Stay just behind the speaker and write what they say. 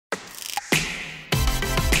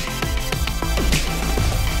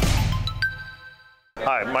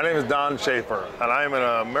Hi, my name is Don Shafar, and I'm an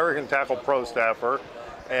American Tackle Pro staffer,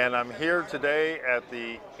 and I'm here today at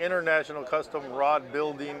the International Custom Rod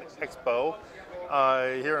Building Expo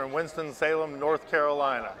here in Winston-Salem, North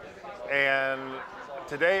Carolina. And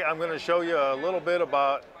today I'm going to show you a little bit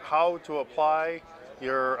about how to apply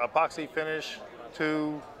your epoxy finish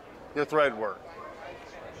to your thread work.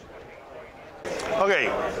 Okay,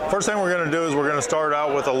 first thing we're going to do is we're going to start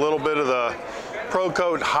out with a little bit of the Pro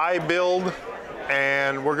Coat High Build.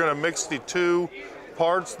 And we're going to mix the two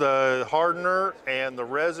parts, the hardener and the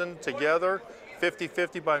resin, together,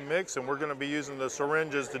 50-50 by mix, and we're going to be using the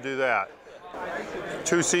syringes to do that.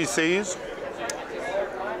 2 cc's.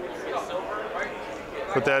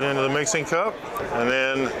 Put that into the mixing cup, and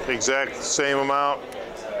then exact same amount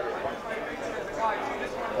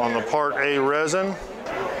on the part A resin.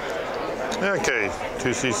 Okay, 2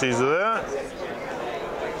 cc's of that.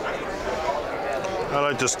 I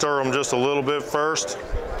like to stir them just a little bit first.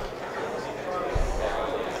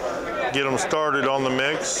 Get them started on the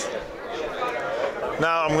mix.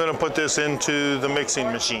 Now I'm going to put this into the mixing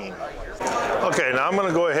machine. Okay, now I'm going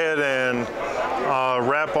to go ahead and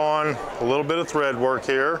wrap on a little bit of thread work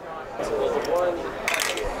here.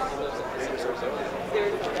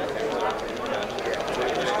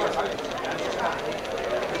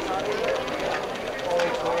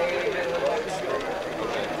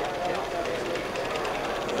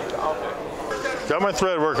 Got my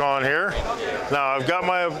thread work on here. Now I've got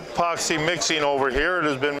my epoxy mixing over here. It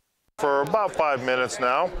has been for about 5 minutes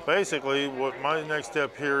now. Basically what my next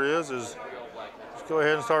step here is just go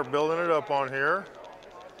ahead and start building it up on here.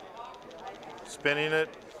 Spinning it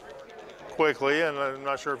quickly, and I'm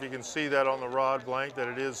not sure if you can see that on the rod blank that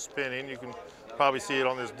it is spinning. You can probably see it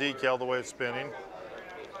on this decal the way it's spinning.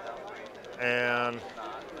 And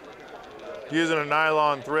using a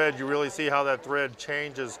nylon thread, you really see how that thread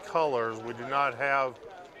changes colors. We do not have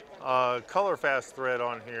color fast thread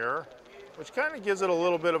on here, which kind of gives it a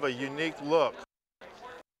little bit of a unique look.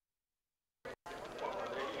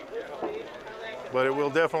 But it will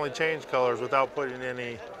definitely change colors without putting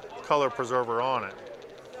any color preserver on it.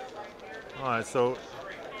 All right, so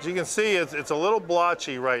as you can see, it's a little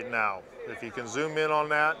blotchy right now. If you can zoom in on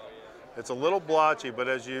that, it's a little blotchy, but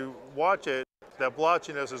as you watch it, that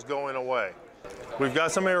blotchiness is going away. We've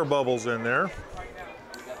got some air bubbles in there.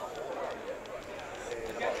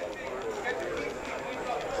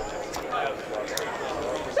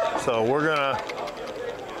 So we're gonna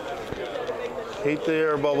heat the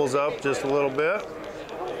air bubbles up just a little bit.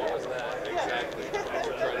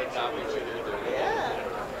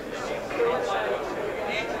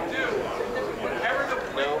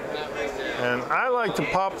 And I like to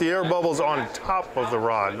pop the air bubbles on top of the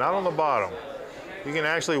rod, not on the bottom. You can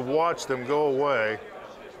actually watch them go away.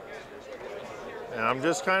 And I'm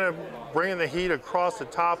just kind of bringing the heat across the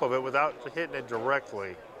top of it without hitting it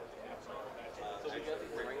directly.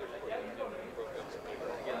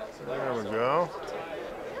 There we go.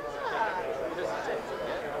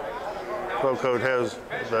 Pro Coat has,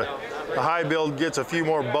 the high build gets a few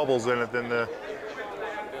more bubbles in it than the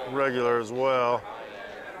regular as well.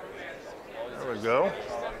 There we go.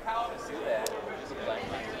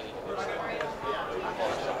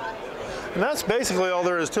 And that's basically all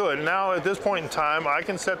there is to it. Now at this point in time, I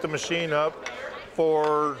can set the machine up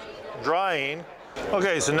for drying.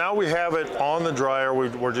 Okay, so now we have it on the dryer.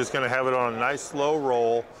 We're just gonna have it on a nice slow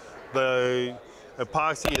roll. The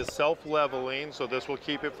epoxy is self-leveling, so this will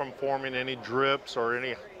keep it from forming any drips or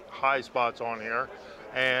any high spots on here.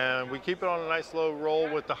 And we keep it on a nice slow roll.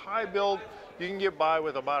 With the high build, you can get by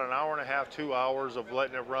with about an hour and a half, 2 hours of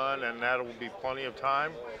letting it run, and that will be plenty of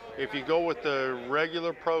time. If you go with the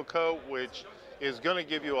regular Pro Coat, which is going to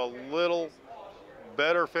give you a little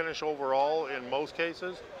better finish overall in most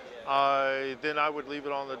cases, then I would leave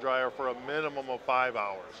it on the dryer for a minimum of 5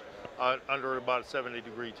 hours under about a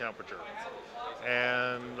 70-degree temperature.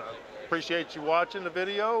 And appreciate you watching the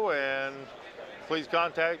video, and please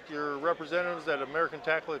contact your representatives at American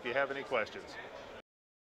Tackle if you have any questions.